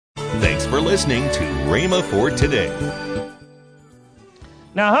Thanks for listening to Rhema for Today.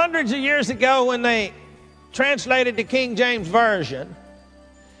 Now, hundreds of years ago when they translated the King James Version,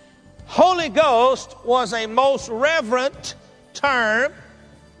 Holy Ghost was a most reverent term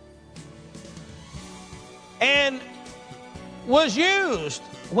and was used.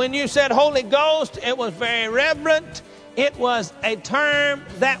 When you said Holy Ghost, it was very reverent. It was a term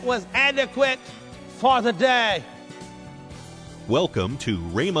that was adequate for the day. Welcome to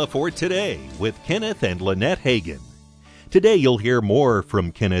Rhema for Today with Kenneth and Lynette Hagin. Today you'll hear more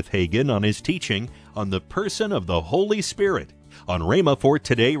from Kenneth Hagin on his teaching on the person of the Holy Spirit on Rhema for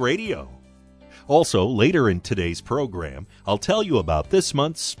Today Radio. Also, later in today's program, I'll tell you about this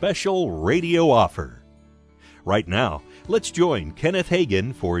month's special radio offer. Right now, let's join Kenneth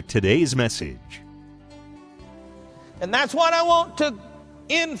Hagin for today's message. And that's what I want to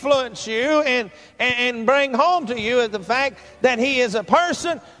influence you and bring home to you, is the fact that he is a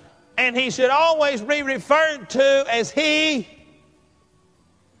person and he should always be referred to as he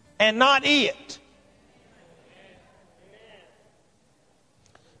and not it.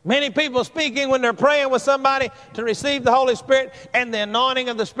 Many people speaking when they're praying with somebody to receive the Holy Spirit and the anointing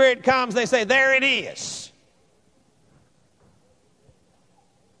of the Spirit comes, they say, there it is.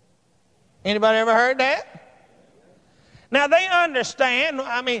 Anybody ever heard that? Now, they understand.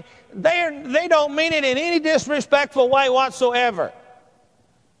 I mean, they don't mean it in any disrespectful way whatsoever.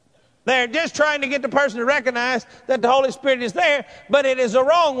 They're just trying to get the person to recognize that the Holy Spirit is there, but it is a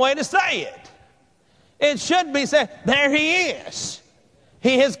wrong way to say it. It should be said, there he is.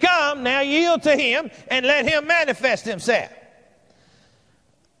 He has come, now yield to him and let him manifest himself.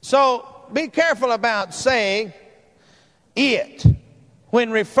 So, be careful about saying it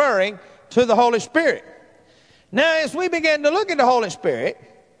when referring to the Holy Spirit. Now, as we begin to look at the Holy Spirit,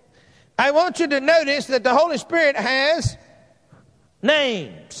 I want you to notice that the Holy Spirit has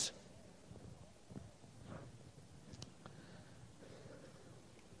names.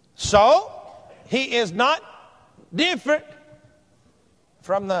 So, he is not different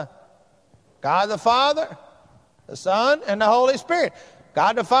from the God the Father, the Son, and the Holy Spirit.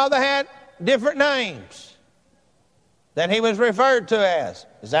 God the Father had different names that he was referred to as.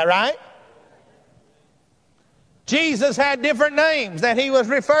 Is that right? Jesus had different names that he was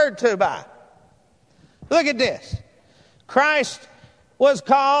referred to by. Look at this. Christ was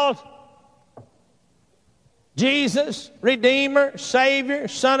called Jesus, Redeemer, Savior,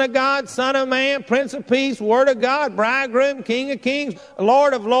 Son of God, Son of Man, Prince of Peace, Word of God, Bridegroom, King of Kings,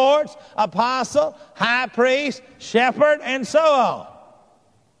 Lord of Lords, Apostle, High Priest, Shepherd, and so on.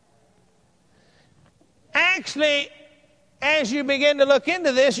 Actually, as you begin to look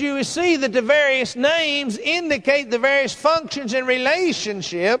into this, you will see that the various names indicate the various functions and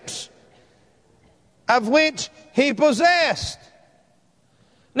relationships of which he possessed.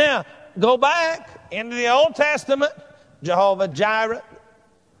 Now, go back into the Old Testament, Jehovah Jireh,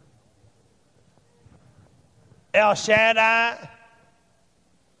 El Shaddai,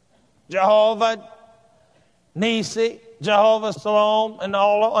 Jehovah Nisi, Jehovah Shalom, and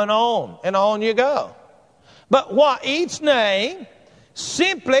on you go. But what each name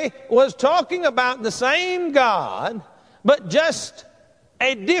simply was talking about the same God, but just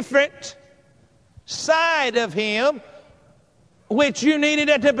a different side of him which you needed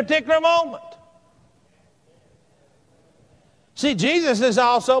at a particular moment. See, Jesus has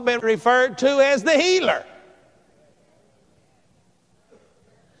also been referred to as the healer.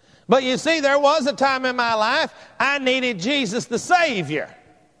 But you see, there was a time in my life I needed Jesus the Savior.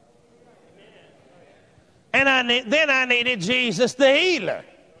 And then I needed Jesus the healer.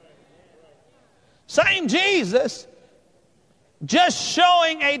 Same Jesus, just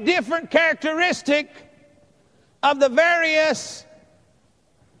showing a different characteristic of the various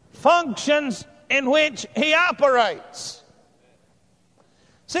functions in which he operates.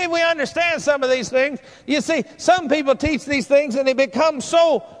 See, we understand some of these things. You see, some people teach these things and they become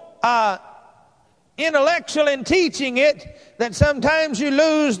so intellectual in teaching it that sometimes you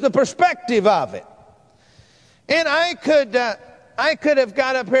lose the perspective of it. And I could have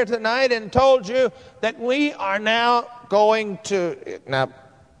got up here tonight and told you that we are now going to, now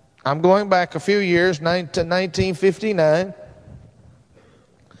I'm going back a few years to 1959,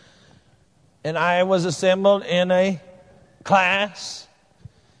 and I was assembled in a class,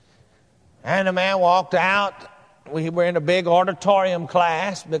 and a man walked out. We were in a big auditorium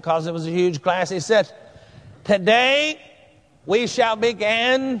class because it was a huge class. He said, today we shall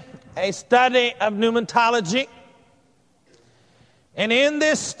begin a study of pneumatology. And in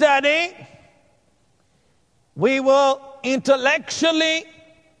this study, we will intellectually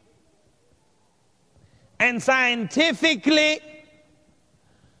and scientifically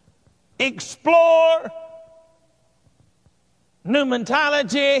explore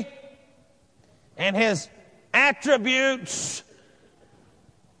pneumatology and his attributes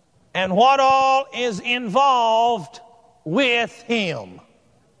and what all is involved with him.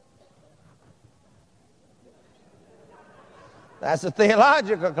 That's a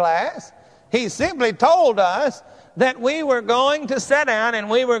theological class. He simply told us that we were going to sit down and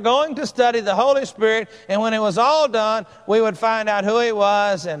we were going to study the Holy Spirit, and when it was all done, we would find out who He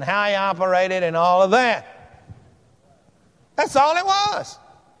was and how He operated and all of that. That's all it was.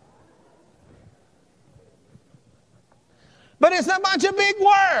 But it's a bunch of big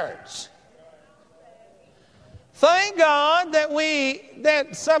words. Thank God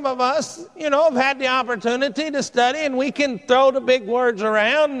that some of us, have had the opportunity to study, and we can throw the big words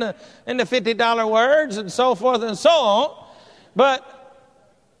around and the $50 words and so forth and so on. But,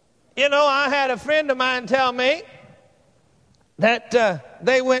 I had a friend of mine tell me that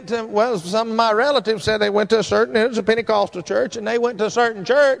they went to, some of my relatives said they went to it was a Pentecostal church, and they went to a certain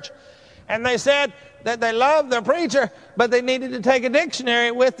church, and they said that they loved their preacher, but they needed to take a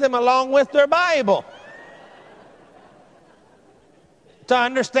dictionary with them along with their Bible to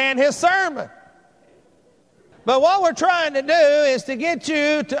understand his sermon. But what we're trying to do is to get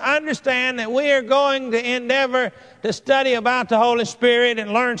you to understand that we are going to endeavor to study about the Holy Spirit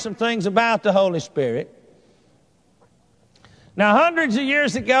and learn some things about the Holy Spirit. Now, hundreds of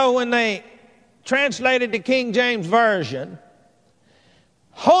years ago, when they translated the King James Version,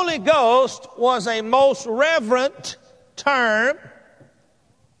 Holy Ghost was a most reverent term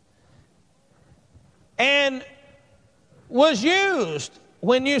and was used.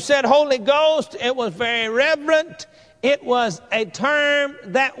 When you said Holy Ghost, it was very reverent. It was a term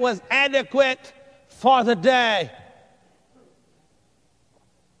that was adequate for the day.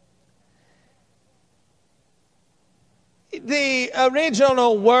 The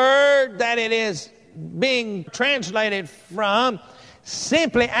original word that it is being translated from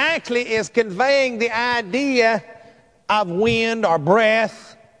simply actually is conveying the idea of wind or breath.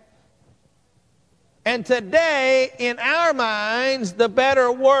 And today, in our minds, the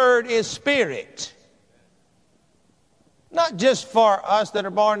better word is spirit. Not just for us that are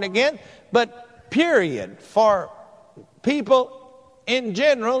born again, but period. For people in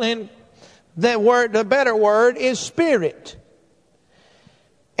general, the better word is spirit.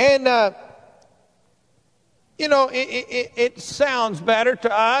 And, it sounds better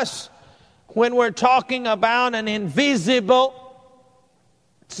to us when we're talking about an invisible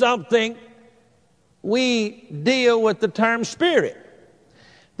something. We deal with the term spirit.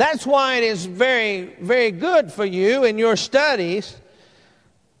 That's why it is very, very good for you in your studies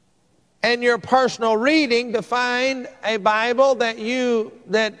and your personal reading to find a Bible that you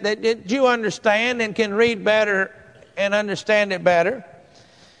understand and can read better and understand it better.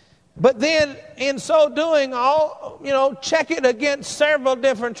 But then, in so doing, check it against several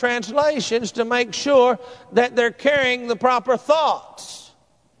different translations to make sure that they're carrying the proper thoughts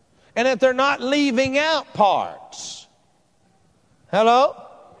and that they're not leaving out parts. Hello?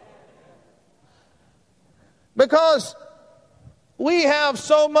 Because we have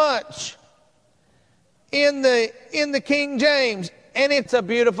so much in the King James, and it's a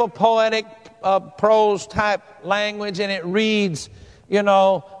beautiful poetic prose type language, and it reads,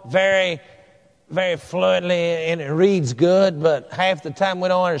 very, very fluently, and it reads good, but half the time we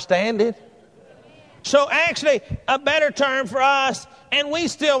don't understand it. So actually, a better term for us, and we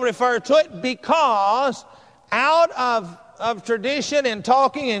still refer to it because out of tradition and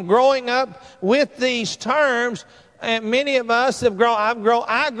talking and growing up with these terms, and many of us have I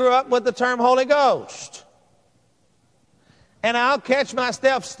grew up with the term Holy Ghost. And I'll catch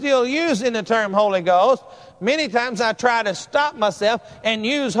myself still using the term Holy Ghost. Many times I try to stop myself and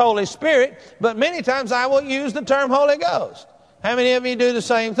use Holy Spirit, but many times I will use the term Holy Ghost. How many of you do the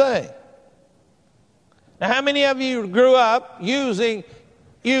same thing? Now, how many of you grew up using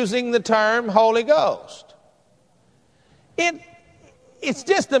the term Holy Ghost? It's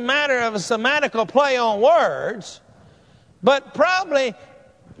just a matter of a semantical play on words, but probably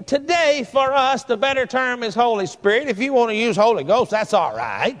today for us the better term is Holy Spirit. If you want to use Holy Ghost, that's all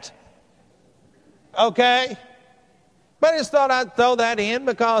right. Okay? But I just thought I'd throw that in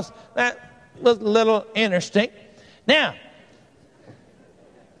because that was a little interesting. Now,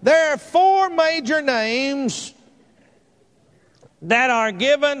 there are 4 major names that are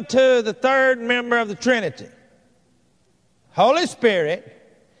given to the third member of the Trinity. Holy Spirit,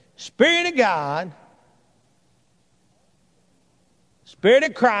 Spirit of God, Spirit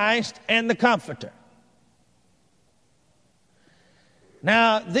of Christ, and the Comforter.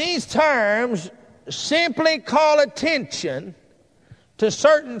 Now, these terms simply call attention to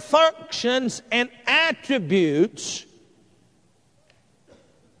certain functions and attributes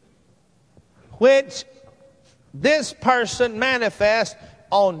which this person manifests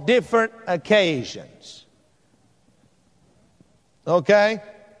on different occasions. Okay?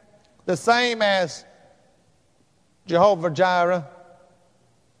 The same as Jehovah Jireh.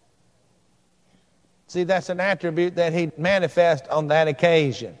 See, that's an attribute that he manifests on that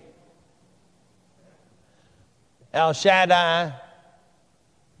occasion. El Shaddai,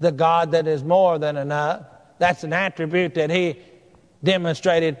 the God that is more than enough, that's an attribute that he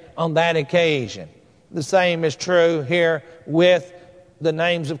demonstrated on that occasion. The same is true here with the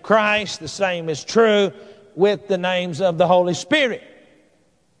names of Christ. The same is true with the names of the Holy Spirit.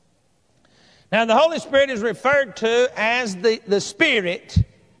 Now, the Holy Spirit is referred to as the Spirit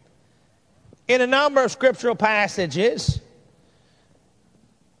in a number of scriptural passages.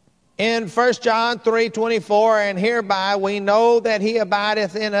 In 1 John 3:24, and hereby we know that he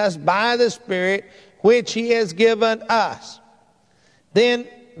abideth in us by the Spirit which he has given us. Then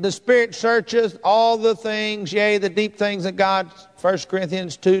the Spirit searcheth all the things, yea, the deep things of God, 1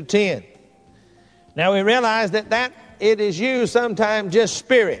 Corinthians 2:10. Now we realize that it is used sometimes just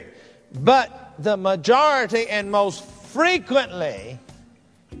Spirit, but the majority and most frequently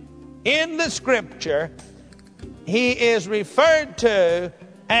in the Scripture, he is referred to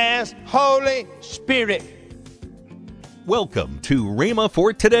as Holy Spirit. Welcome to Rhema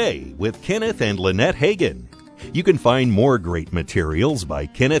for Today with Kenneth and Lynette Hagin. You can find more great materials by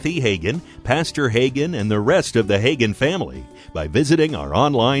Kenneth E. Hagin, Pastor Hagin, and the rest of the Hagin family by visiting our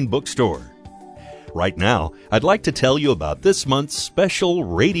online bookstore. Right now, I'd like to tell you about this month's special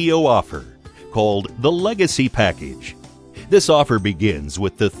radio offer called the Legacy Package. This offer begins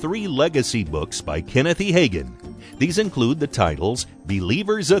with the 3 legacy books by Kenneth E. Hagin. These include the titles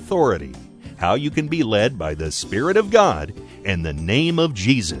Believer's Authority, How You Can Be Led by the Spirit of God, and The Name of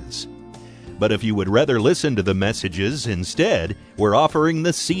Jesus. But if you would rather listen to the messages instead, we're offering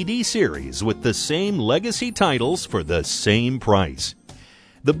the CD series with the same legacy titles for the same price.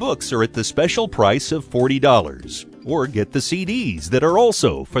 The books are at the special price of $40, or get the CDs that are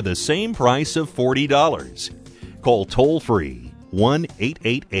also for the same price of $40. Call toll-free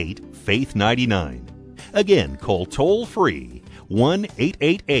 1-888-FAITH-99. Again, call toll-free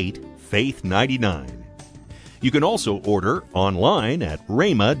 1-888-FAITH-99. You can also order online at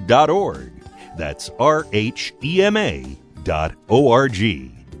rhema.org. That's RHEMA.org.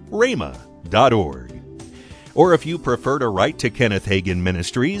 rhema.org. Or if you prefer to write to Kenneth Hagin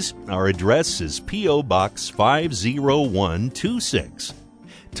Ministries, our address is P.O. Box 50126,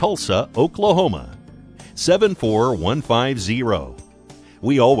 Tulsa, Oklahoma 74150.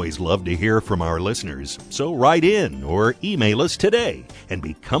 We always love to hear from our listeners, so write in or email us today and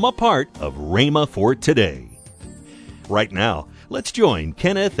become a part of Rhema for Today. Right now, let's join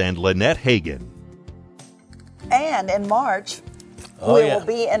Kenneth and Lynette Hagin. And in March, we will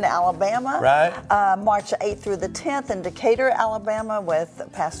be in Alabama, right? March 8th through the 10th in Decatur, Alabama, with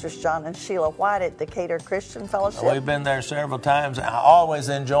Pastors John and Sheila White at Decatur Christian Fellowship. We've been there several times. I always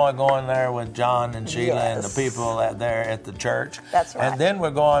enjoy going there with John and Sheila and the people there at the church. That's right. And then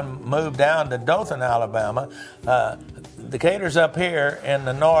we're move down to Dothan, Alabama. Decatur's up here in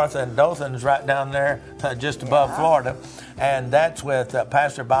the north, and Dothan's right down there just above Florida. And that's with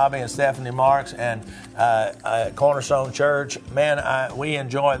Pastor Bobby and Stephanie Marks and Cornerstone Church. Man, we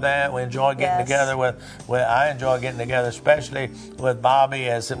enjoy that. We enjoy getting together with I enjoy getting together, especially with Bobby,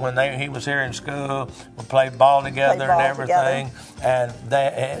 as when he was here in school. We played ball together and everything. And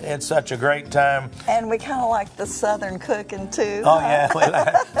it's such a great time. And we kind of like the Southern cooking, too. Oh, yeah. We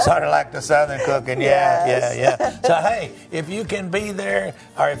sort of like the Southern cooking. Yeah. So, hey, if you can be there,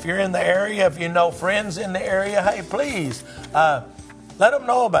 or if you're in the area, if you know friends in the area, hey, please let them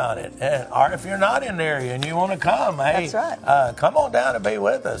know about it. Or if you're not in the area and you want to come, hey, that's right. Come on down and be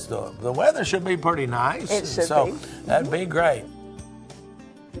with us. The weather should be pretty nice. It should be. So that'd be great.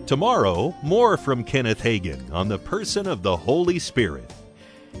 Tomorrow, more from Kenneth Hagin on the person of the Holy Spirit.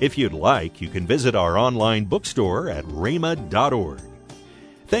 If you'd like, you can visit our online bookstore at rhema.org.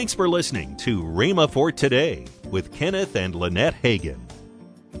 Thanks for listening to Rhema for Today with Kenneth and Lynette Hagin.